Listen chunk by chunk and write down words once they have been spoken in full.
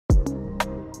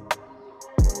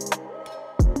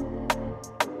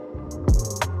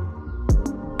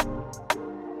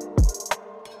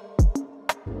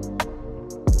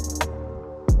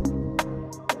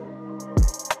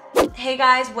Hey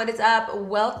guys, what is up?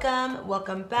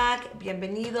 Welcome back.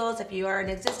 Bienvenidos. If you are an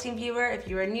existing viewer, if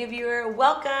you're a new viewer,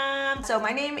 welcome. So my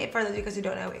name, for those of you guys who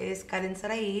don't know, is R+co.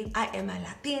 I am a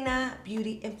Latina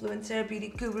beauty influencer, beauty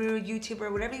guru,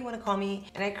 YouTuber, whatever you want to call me.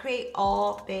 And I create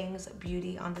all things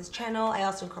beauty on this channel. I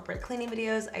also incorporate cleaning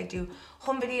videos. I do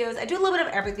home videos. I do a little bit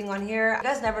of everything on here. You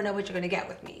guys never know what you're gonna get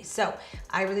with me. So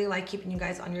I really like keeping you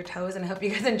guys on your toes, and I hope you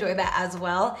guys enjoy that as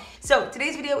well. So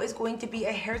today's video is going to be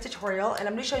a hair tutorial, and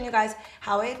I'm gonna show you guys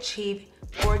how I achieve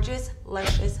gorgeous,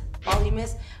 luscious,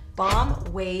 voluminous,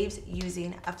 bomb waves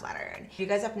using a flat iron. If you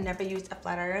guys have never used a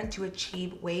flat iron to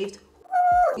achieve waves,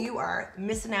 you are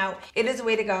missing out. It is a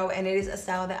way to go, and it is a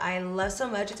style that I love so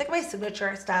much. It's like my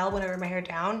signature style when I wear my hair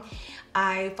down.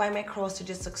 I find my curls to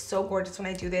just look so gorgeous when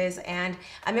I do this, and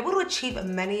I'm able to achieve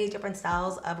many different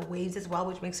styles of waves as well,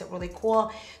 which makes it really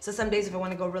cool. So some days if I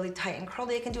want to go really tight and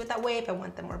curly, I can do it that way. If I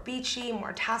want them more beachy,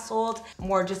 more tasseled,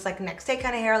 more just like next day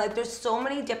kind of hair, like there's so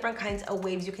many different kinds of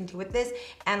waves you can do with this.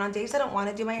 And on days I don't want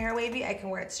to do my hair wavy, I can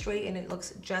wear it straight and it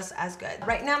looks just as good.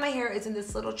 Right now my hair is in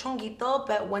this little chonguito,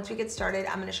 but once we get started,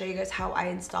 I'm going to show you guys how I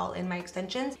install in my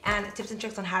extensions and tips and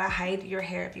tricks on how to hide your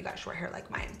hair if you got short hair like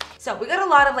mine. So we got a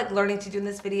lot of like learning to do in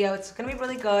this video. It's gonna be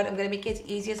really good. I'm gonna make it as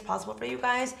easy as possible for you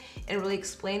guys and really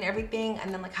explain everything,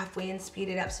 and then like halfway and speed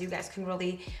it up so you guys can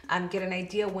really get an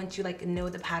idea once you like know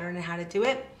the pattern and how to do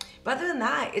it. But other than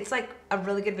that, it's like a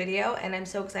really good video, and I'm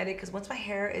so excited because once my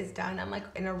hair is done, I'm like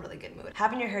in a really good mood.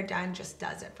 Having your hair done just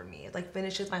does it for me. It like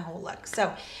finishes my whole look.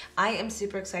 So I am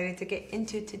super excited to get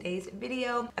into today's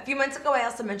video. A few months ago, I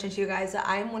also mentioned to you guys that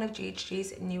I am one of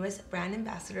GHG's newest brand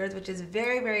ambassadors, which is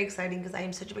very, very exciting because I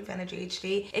am such a big fan of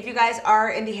GHG. If you guys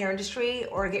are in the hair industry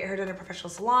or get your hair done in a professional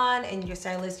salon and your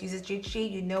stylist uses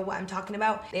GHG, you know what I'm talking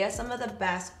about. They have some of the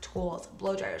best tools,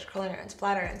 blow dryers, curling irons,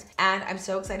 flat irons, and I'm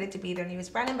so excited to be their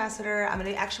newest brand ambassador. I'm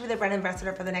gonna actually be their brand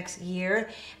ambassador for the next year,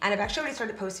 and I've actually already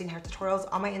started posting hair tutorials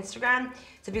on my Instagram.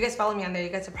 So if you guys follow me on there, you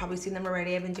guys have probably seen them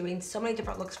already. I've been doing so many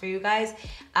different looks for you guys,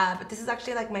 but this is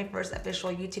actually like my first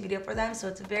official YouTube video for them, so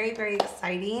it's very, very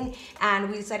exciting. And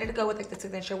we decided to go with like the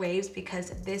signature waves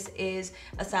because this is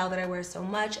a style that I wear so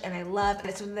much and I love, and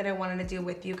it's something that I wanted to do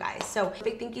with you guys. So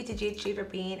big thank you to GHG for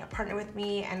being a partner with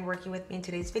me and working with me in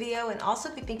today's video, and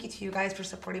also big thank you to you guys for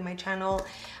supporting my channel.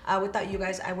 Without you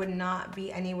guys, I would not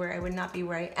be anywhere. I would not be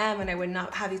where I am, and I would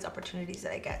not have these opportunities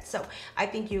that I get. So I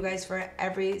thank you guys for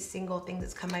every single thing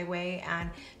that's come my way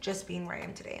and just being where I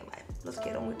am today in life. Let's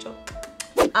get on with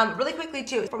it. Really quickly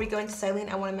too, before we go into styling,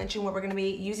 I want to mention what we're going to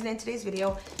be using in today's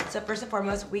video. So first and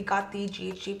foremost, we got the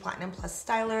GHG Platinum Plus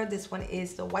Styler. This one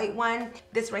is the white one.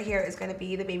 This right here is going to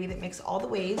be the baby that makes all the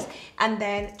waves. And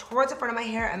then towards the front of my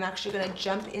hair, I'm actually going to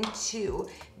jump into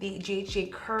the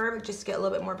GHG Curve just to get a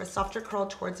little bit more of a softer curl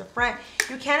towards the front.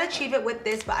 You can achieve it with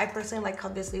this, but I personally like how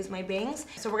this leaves my bangs.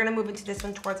 So we're going to move into this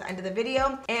one towards the end of the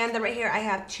video. And then right here, I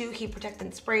have two heat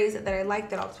protectant sprays that I like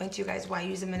that I'll explain to you guys why I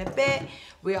use them in a bit.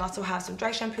 We also have some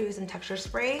dry shampoos and texture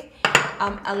spray,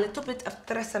 a little bit of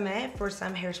tresemme for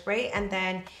some hairspray, and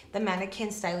then the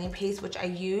mannequin styling paste, which I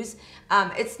use.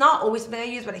 It's not always something I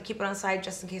use, but I keep it on side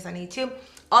just in case I need to.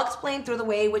 I'll explain through the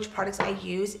way which products I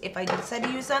use if I do decide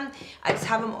to use them. I just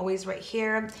have them always right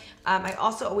here. I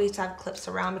also always have clips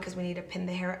around because we need to pin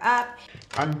the hair up.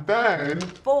 And then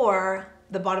for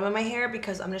the bottom of my hair,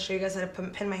 because I'm gonna show you guys how to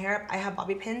pin my hair up, I have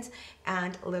bobby pins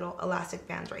and little elastic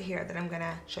bands right here that I'm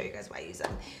gonna show you guys why I use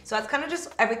them. So that's kind of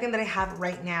just everything that I have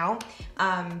right now.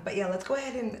 But yeah, let's go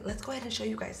ahead and show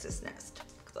you guys this next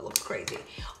because it looks crazy.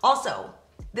 Also,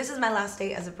 this is my last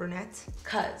day as a brunette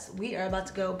because we are about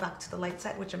to go back to the light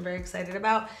side, which I'm very excited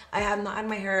about. I have not had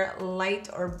my hair light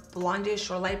or blondish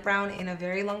or light brown in a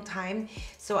very long time.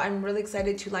 So I'm really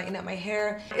excited to lighten up my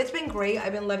hair. It's been great.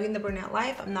 I've been loving the brunette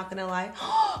life. I'm not gonna lie.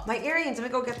 My earrings, let me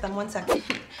go get them, one second.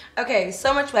 Okay,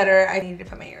 so much better. I need to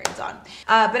put my earrings on.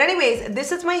 But anyways,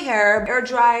 this is my hair. Air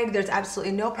dried, there's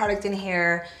absolutely no product in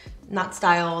here. Not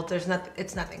styled, there's nothing,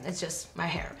 it's nothing, it's just my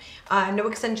hair. No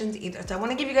extensions either. So I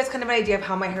wanna give you guys kind of an idea of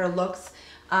how my hair looks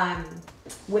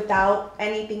without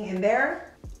anything in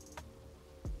there.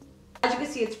 As you can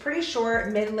see, it's pretty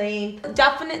short, mid-length.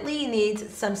 Definitely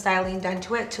needs some styling done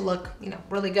to it to look, you know,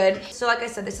 really good. So like I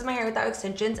said, this is my hair without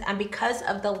extensions, and because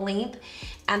of the length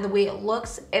and the way it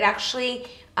looks, it actually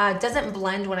doesn't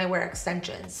blend when I wear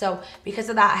extensions. So because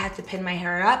of that, I have to pin my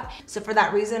hair up. So for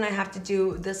that reason, I have to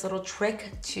do this little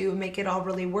trick to make it all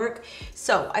really work.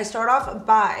 So I start off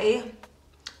by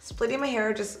splitting my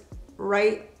hair just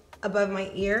right above my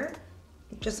ear,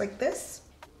 just like this.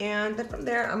 And then from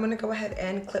there, I'm gonna go ahead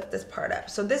and clip this part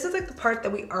up. So this is like the part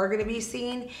that we are gonna be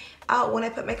seeing out when I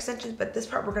put my extensions, but this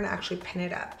part we're gonna actually pin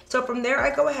it up. So from there,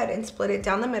 I go ahead and split it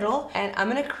down the middle, and I'm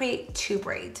gonna create 2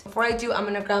 braids. Before I do, I'm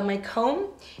gonna grab my comb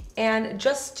and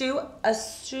just do a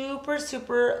super,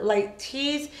 super light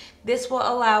tease. This will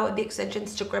allow the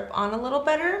extensions to grip on a little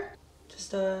better.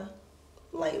 Just a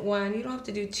light one. You don't have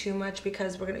to do too much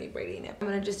because we're gonna be braiding it. I'm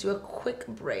gonna just do a quick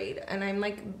braid, and I'm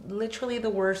like literally the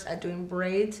worst at doing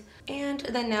braids. And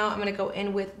then now I'm gonna go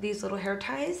in with these little hair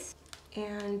ties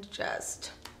and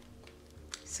just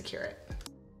secure it.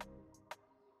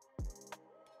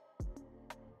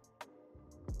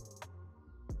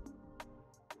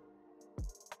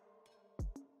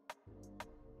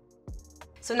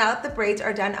 So now that the braids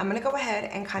are done, I'm gonna go ahead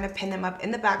and kind of pin them up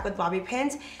in the back with bobby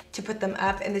pins to put them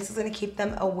up, and this is gonna keep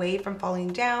them away from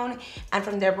falling down. And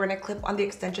from there, we're gonna clip on the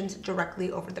extensions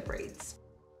directly over the braids.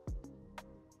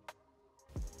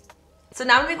 So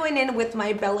now I'm going in with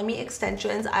my Bellami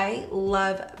extensions. I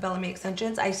love Bellami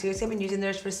extensions. I seriously have been using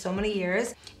theirs for so many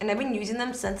years, and I've been using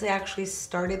them since they actually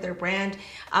started their brand.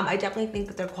 I definitely think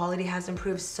that their quality has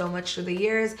improved so much through the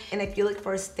years, and I feel like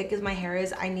for as thick as my hair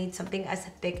is, I need something as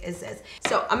thick as this.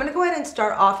 So I'm gonna go ahead and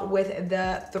start off with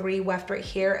the 3 weft right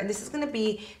here, and this is gonna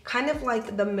be kind of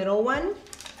like the middle one.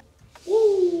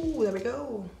 Ooh, there we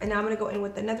go. And now I'm gonna go in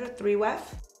with another 3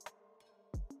 weft.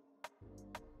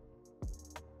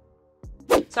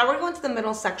 So we're going to the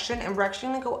middle section, and we're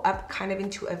actually gonna go up kind of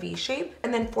into a V shape.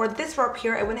 And then for this rope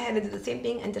here, I went ahead and did the same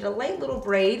thing and did a light little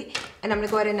braid. And I'm gonna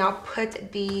go ahead and now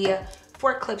put the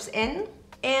 4 clips in.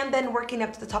 And then working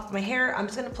up to the top of my hair, I'm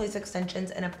just gonna place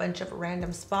extensions in a bunch of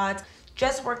random spots.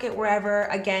 Just work it wherever.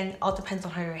 Again, all depends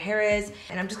on how your hair is.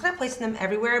 And I'm just gonna place them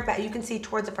everywhere, but you can see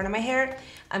towards the front of my hair,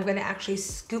 I'm gonna actually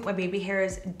scoop my baby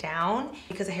hairs down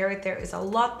because the hair right there is a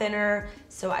lot thinner.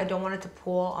 So I don't want it to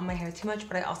pull on my hair too much,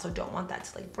 but I also don't want that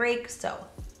to like break. So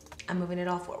I'm moving it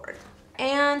all forward.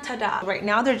 And ta-da. Right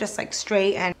now they're just like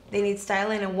straight and they need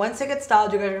styling, and once they get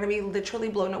styled, you're gonna be literally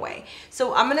blown away.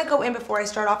 So I'm gonna go in before I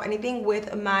start off anything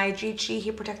with my Whacha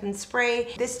Heat Protectant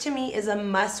Spray. This to me is a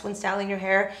must when styling your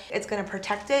hair. It's gonna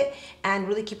protect it and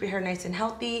really keep your hair nice and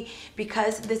healthy.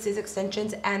 Because this is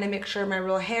extensions and I make sure my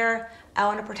real hair, I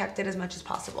wanna protect it as much as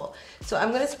possible. So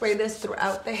I'm gonna spray this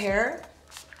throughout the hair.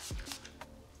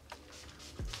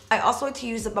 I also like to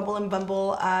use the Bubble and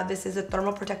Bumble. This is a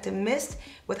thermal protective mist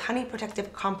with honey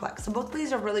protective complex. So both of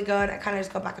these are really good. I kind of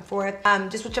just go back and forth,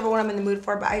 just whichever one I'm in the mood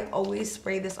for, but I always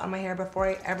spray this on my hair before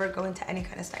I ever go into any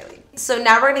kind of styling. So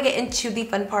now we're gonna get into the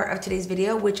fun part of today's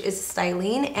video, which is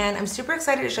styling. And I'm super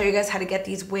excited to show you guys how to get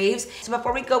these waves. So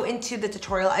before we go into the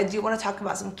tutorial, I do wanna talk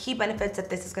about some key benefits that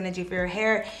this is gonna do for your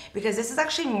hair, because this is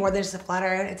actually more than just a flat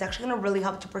iron. It's actually gonna really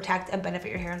help to protect and benefit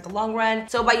your hair in the long run.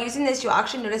 So by using this, you'll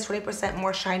actually notice 20%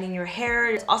 more shine in your hair.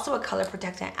 It's also a color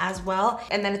protectant as well.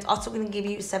 And then it's also gonna give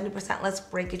you 70% less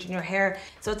breakage in your hair.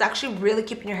 So it's actually really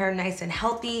keeping your hair nice and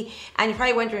healthy. And you're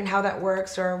probably wondering how that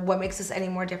works or what makes this any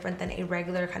more different than a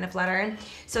regular kind of flat iron.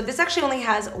 So this actually only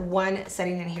has one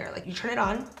setting in here. Like, you turn it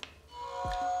on.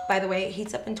 By the way, it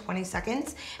heats up in 20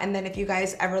 seconds. And then if you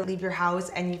guys ever leave your house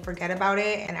and you forget about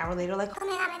it, an hour later, like, oh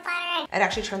my God, my flat iron, it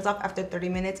actually turns off after 30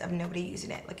 minutes of nobody using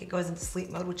it. Like, it goes into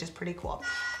sleep mode, which is pretty cool.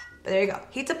 But there you go,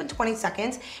 heats up in 20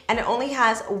 seconds, and it only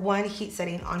has one heat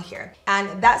setting on here.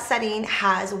 And that setting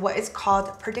has what is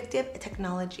called predictive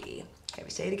technology. Okay, we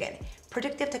say it again,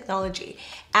 predictive technology.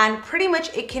 And pretty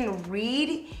much it can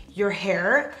read your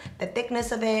hair, the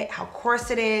thickness of it, how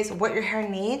coarse it is, what your hair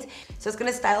needs. So it's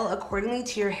gonna style accordingly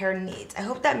to your hair needs. I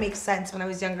hope that makes sense. When I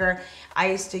was younger,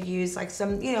 I used to use like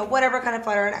some, you know, whatever kind of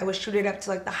flat iron. I would shoot it up to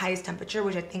like the highest temperature,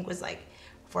 which I think was like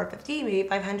 450, maybe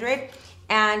 500.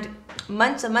 And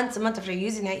months and months and months after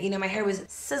using it, you know, my hair was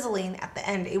sizzling at the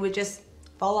end. It would just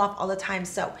fall off all the time.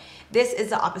 So this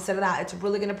is the opposite of that. It's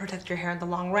really gonna protect your hair in the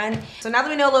long run. So now that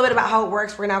we know a little bit about how it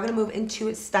works, we're now gonna move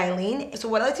into styling. So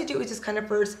what I like to do is just kind of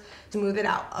first smooth it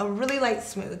out, a really light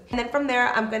smooth. And then from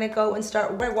there, I'm gonna go and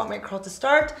start where I want my curl to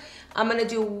start. I'm gonna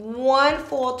do one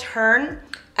full turn,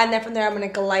 and then from there, I'm gonna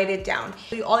glide it down.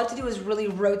 So all you have to do is really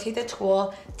rotate the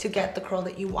tool to get the curl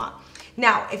that you want.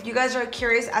 Now, if you guys are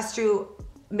curious as to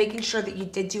making sure that you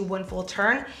did do one full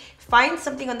turn, find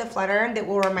something on the flat iron that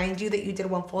will remind you that you did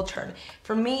one full turn.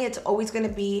 For me, it's always gonna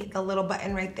be the little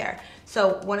button right there.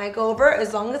 So when I go over,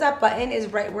 as long as that button is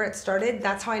right where it started,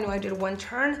 that's how I know I did one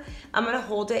turn. I'm gonna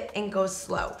hold it and go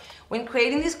slow. When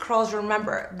creating these curls,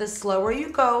 remember, the slower you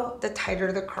go, the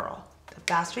tighter the curl. The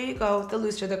faster you go, the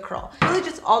looser the curl. Really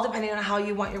just all depending on how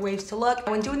you want your waves to look.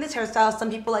 When doing this hairstyle,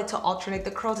 some people like to alternate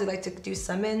the curls. They like to do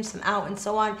some in, some out, and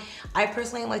so on. I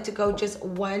personally like to go just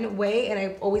one way, and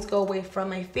I always go away from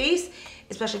my face,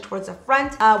 especially towards the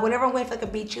front. Whenever I'm going for like a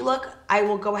beachy look, I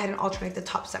will go ahead and alternate the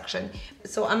top section.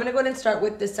 So I'm gonna go ahead and start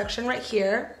with this section right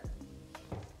here.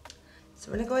 So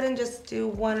we're gonna go ahead and just do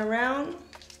one around,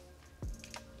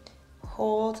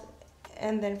 hold,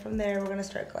 and then from there, we're gonna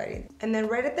start gliding. And then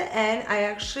right at the end, I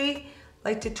actually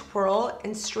like to twirl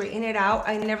and straighten it out.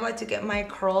 I never like to get my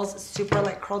curls super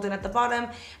like curled in at the bottom.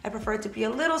 I prefer it to be a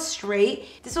little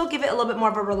straight. This will give it a little bit more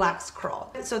of a relaxed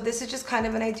curl. So this is just kind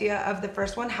of an idea of the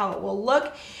first one, how it will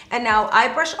look. And now I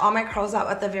brush all my curls out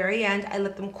at the very end. I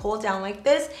let them cool down like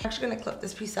this. I'm actually gonna clip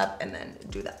this piece up and then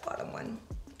do that bottom one.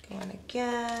 Go on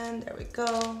again, there we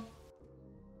go.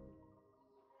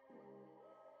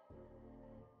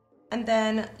 And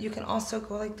then you can also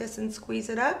go like this and squeeze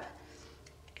it up.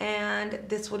 And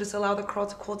this will just allow the curl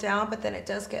to cool down, but then it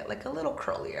does get like a little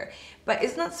curlier. But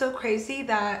it's not so crazy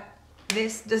that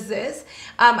this does this.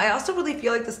 I also really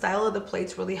feel like the style of the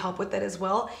plates really help with that as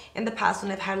well. In the past,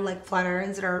 when I've had like flat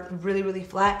irons that are really, really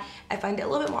flat, I find it a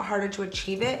little bit more harder to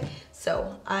achieve it.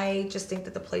 So I just think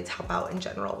that the plates help out in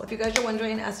general. If you guys are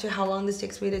wondering as to how long this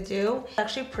takes me to do, it's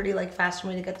actually pretty like fast for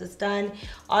me to get this done.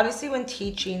 Obviously when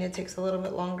teaching, it takes a little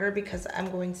bit longer because I'm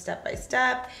going step by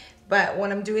step. But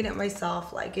when I'm doing it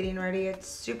myself, like getting ready, it's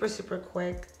super, super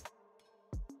quick.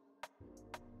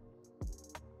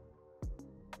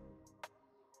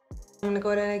 I'm gonna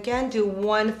go ahead and again, do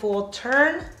one full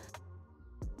turn.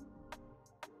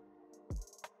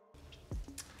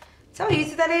 See how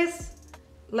easy that is?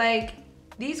 Like,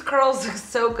 these curls look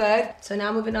so good. So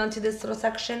now moving on to this little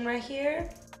section right here.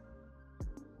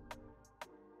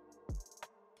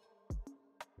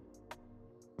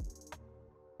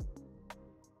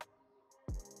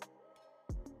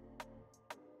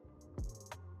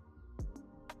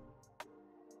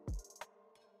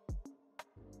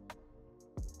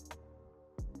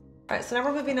 All right, so now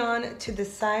we're moving on to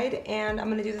this side, and I'm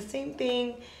gonna do the same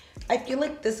thing. I feel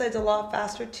like this side's a lot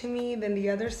faster to me than the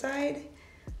other side.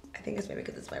 I think it's maybe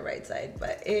because it's my right side,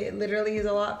 but it literally is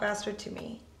a lot faster to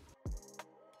me.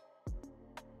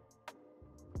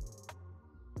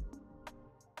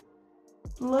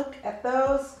 Look at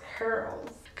those curls.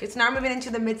 Okay, so now we're moving into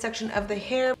the midsection of the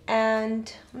hair,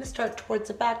 and I'm gonna start towards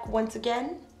the back once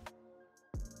again.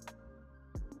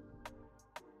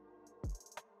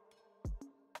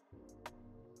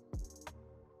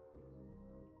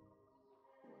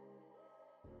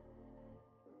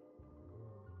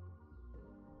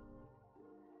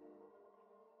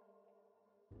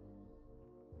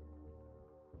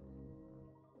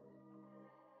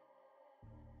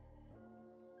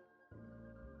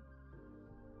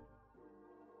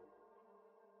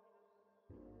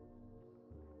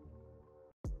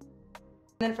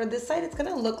 And then for this side, it's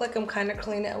gonna look like I'm kind of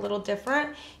curling it a little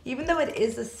different. Even though it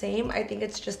is the same, I think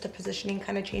it's just the positioning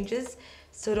kind of changes.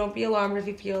 So don't be alarmed if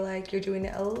you feel like you're doing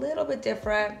it a little bit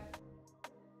different.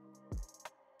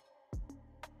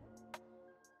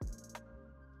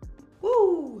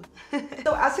 Woo!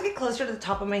 So as I get closer to the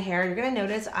top of my hair, you're gonna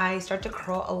notice I start to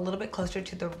curl a little bit closer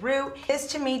to the root. This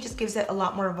to me just gives it a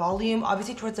lot more volume.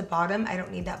 Obviously towards the bottom, I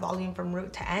don't need that volume from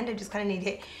root to end. I just kind of need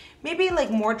it maybe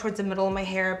like more towards the middle of my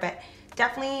hair, but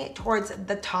definitely towards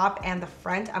the top and the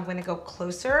front, I'm gonna go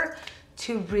closer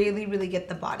to really, really get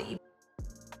the body.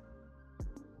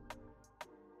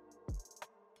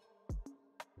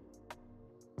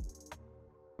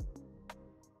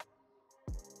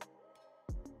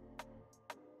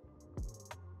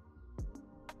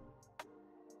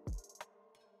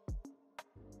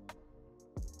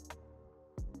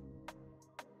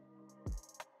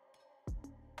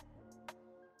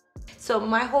 So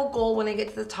my whole goal when I get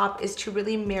to the top is to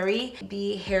really marry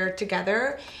the hair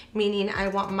together, meaning I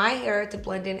want my hair to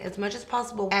blend in as much as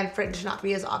possible and for it to not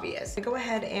be as obvious. I go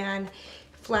ahead and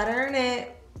flat iron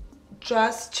it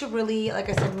just to really, like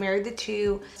I said, marry the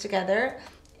two together.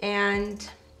 And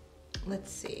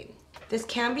let's see. This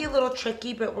can be a little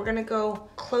tricky, but we're gonna go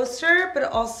closer, but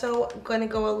also gonna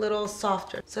go a little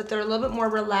softer. So if they're a little bit more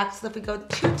relaxed, if we go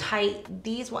too tight,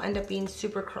 these will end up being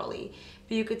super curly.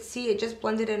 But you could see it just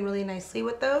blended in really nicely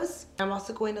with those. I'm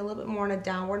also going a little bit more in a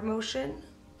downward motion.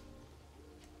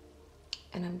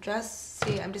 And I'm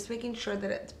just making sure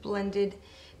that it's blended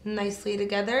nicely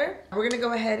together. We're gonna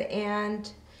go ahead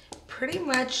and pretty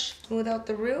much smooth out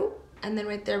the root. And then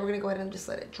right there, we're gonna go ahead and just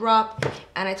let it drop.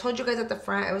 And I told you guys at the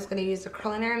front I was gonna use the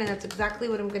curling iron, and that's exactly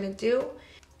what I'm gonna do.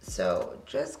 So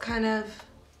just kind of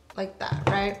like that,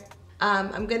 right?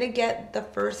 I'm gonna get the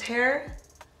first hair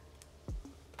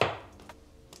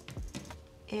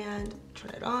and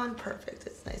turn it on. Perfect,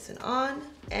 it's nice and on.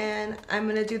 And I'm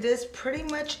gonna do this pretty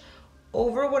much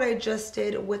over what I just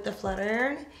did with the flat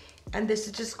iron. And this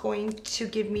is just going to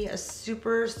give me a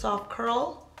super soft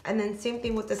curl. And then same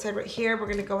thing with this side right here. We're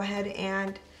gonna go ahead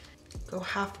and go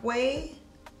halfway,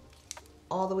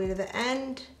 all the way to the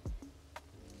end.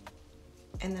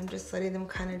 And I'm just letting them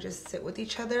kind of just sit with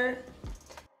each other.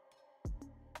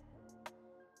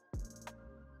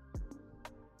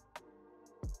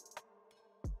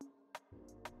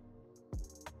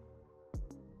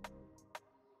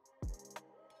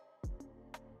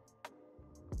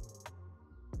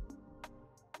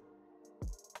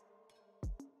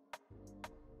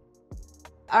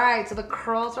 All right, so the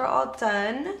curls are all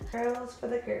done. Curls for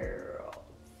the girl.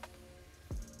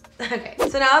 Okay,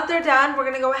 so now that they're done, we're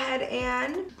gonna go ahead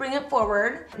and bring it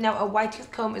forward. Now, a wide tooth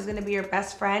comb is gonna be your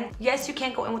best friend. Yes, you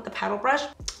can't go in with the paddle brush.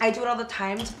 I do it all the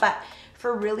times, but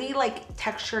for really like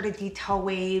texture to detail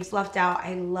waves left out,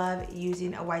 I love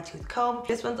using a wide tooth comb.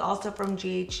 This one's also from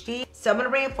GHD. So I'm gonna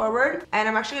bring it forward, and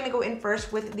I'm actually gonna go in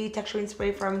first with the texturing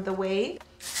spray from the OUAI.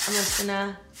 I'm just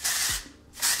gonna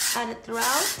add it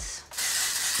throughout.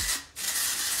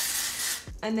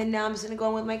 And then now I'm just gonna go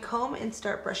in with my comb and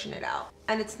start brushing it out.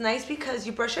 And it's nice because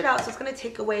you brush it out, so it's gonna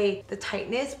take away the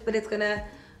tightness, but it's gonna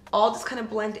all just kind of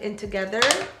blend in together.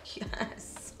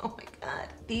 Yes, oh my God.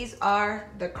 These are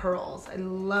the curls, I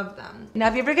love them. Now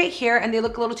if you ever get hair and they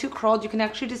look a little too curled, you can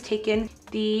actually just take in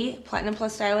the Platinum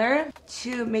Plus styler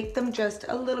to make them just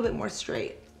a little bit more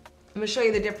straight. I'm gonna show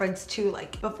you the difference too,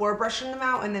 like before brushing them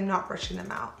out and then not brushing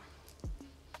them out.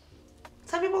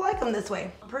 Some people like them this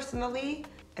way. Personally,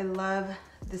 I love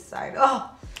this side. Oh,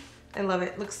 I love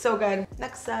it. Looks so good.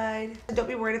 Next side. Don't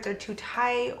be worried if they're too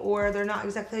tight or they're not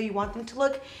exactly how you want them to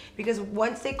look, because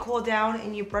once they cool down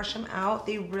and you brush them out,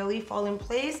 they really fall in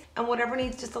place. And whatever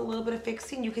needs just a little bit of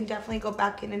fixing, you can definitely go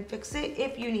back in and fix it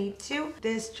if you need to.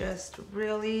 This just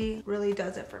really, really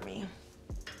does it for me.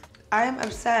 I am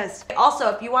obsessed. Also,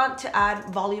 if you want to add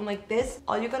volume like this,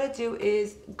 all you gotta do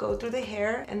is go through the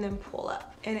hair and then pull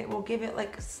up, and it will give it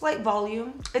like a slight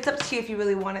volume. It's up to you if you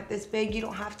really want it this big. You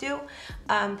don't have to.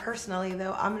 Personally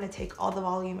though, I'm gonna take all the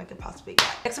volume I could possibly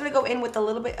get. Next, I'm gonna go in with a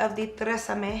little bit of the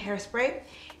Tresemme hairspray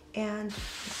and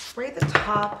spray the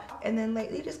top, and then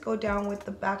lightly just go down with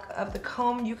the back of the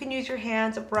comb. You can use your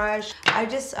hands, a brush. I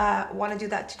just want to do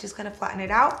that to just kind of flatten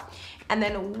it out. And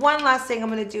then one last thing I'm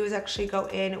going to do is actually go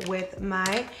in with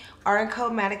my R+co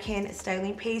mannequin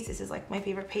styling paste. This is like my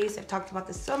favorite paste. I've talked about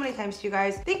this so many times to you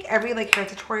guys. I think every like hair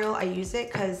tutorial I use it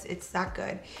because it's that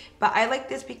good. But I like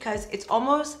this because it's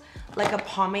almost like a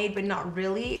pomade, but not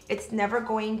really. It's never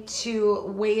going to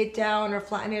weigh it down or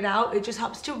flatten it out. It just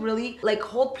helps to really like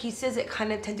hold pieces that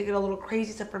kind of tend to get a little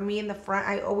crazy. So for me in the front,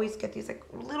 I always get these like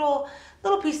little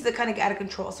pieces that kind of get out of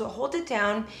control. So it holds it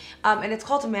down, and it's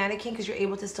called a mannequin because you're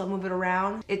able to still move it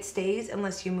around. It stays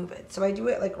unless you move it. So I do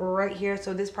it like right here,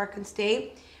 so this part can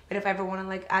stay. But if I ever want to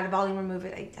like add a volume, remove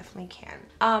it, I definitely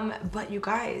can. But you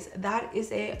guys, that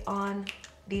is it on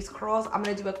these curls. I'm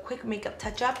gonna do a quick makeup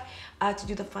touch up to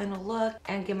do the final look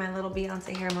and get my little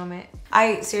Beyonce hair moment.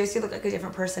 I seriously look like a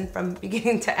different person from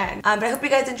beginning to end. But I hope you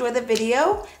guys enjoyed the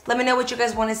video. Let me know what you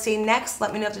guys want to see next.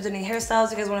 Let me know if there's any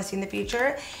hairstyles you guys want to see in the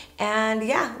future. And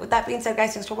yeah, with that being said,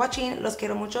 guys, thanks for watching. Los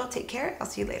quiero mucho. Take care. I'll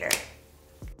see you later.